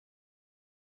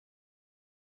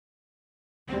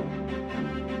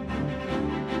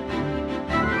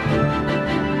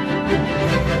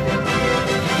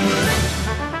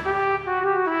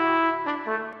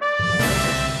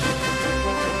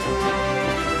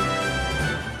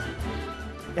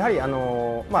やはり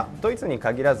ドイツに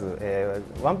限らず、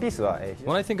ワンピースは、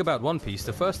When I think about One Piece,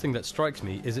 the first thing that strikes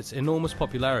me is its enormous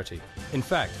popularity. In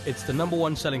fact, it's the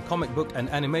 #1 selling comic book and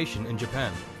animation in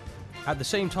Japan. At the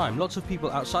same time, lots of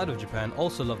people outside of Japan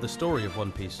also love the story of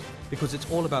One Piece because it's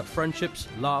all about friendships,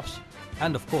 laughs,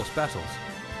 and of course battles.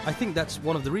 I think that's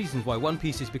one of the reasons why One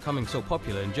Piece is becoming so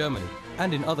popular in Germany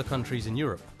and in other countries in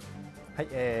Europe. はい、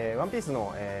ワンピース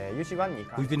の、UC1 に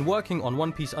関 We've been working on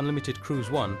One Piece Unlimited Cruise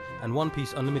 1 and One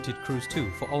Piece Unlimited Cruise 2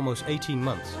 for almost 18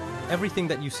 months. Everything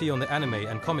that you see on the anime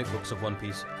and comic books of One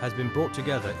Piece has been brought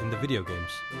together in the video games.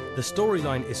 The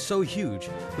storyline is so huge,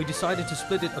 we decided to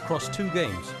split it across 2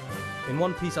 games. In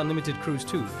One Piece Unlimited Cruise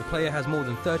 2, the player has more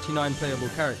than 39 playable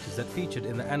characters that featured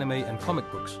in the anime and comic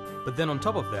books. But then on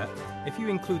top of that, if you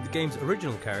include the game's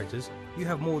original characters, you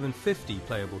have more than 50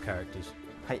 playable characters.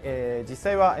 はい、実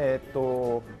際は、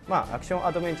アクション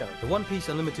アドベンチャー The One Piece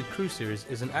Unlimited Cruise series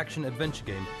is an action-adventure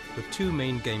game with 2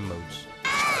 main game modes.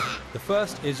 The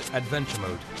first is Adventure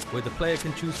Mode, where the player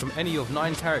can choose from any of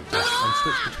 9 characters and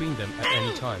switch between them at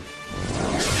any time.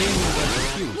 The game universe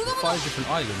is huge with 5 different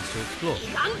islands to explore.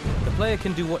 The player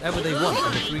can do whatever they want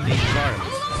in the 3D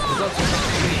environment. There's also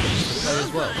opportunities to play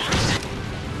as well.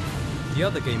 The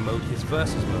other game mode is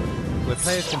Versus Mode, where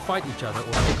players can fight each other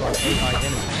or take on AI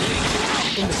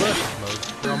enemies. In the Versus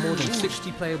Mode, there are more than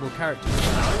 60 playable characters.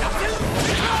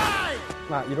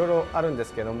 いろいろあるんで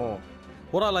すけども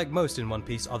What I like most in One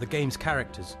Piece are the game's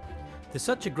characters. There's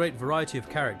such a great variety of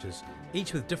characters,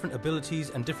 each with different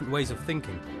abilities and different ways of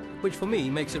thinking, which for me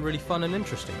makes it really fun and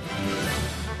interesting.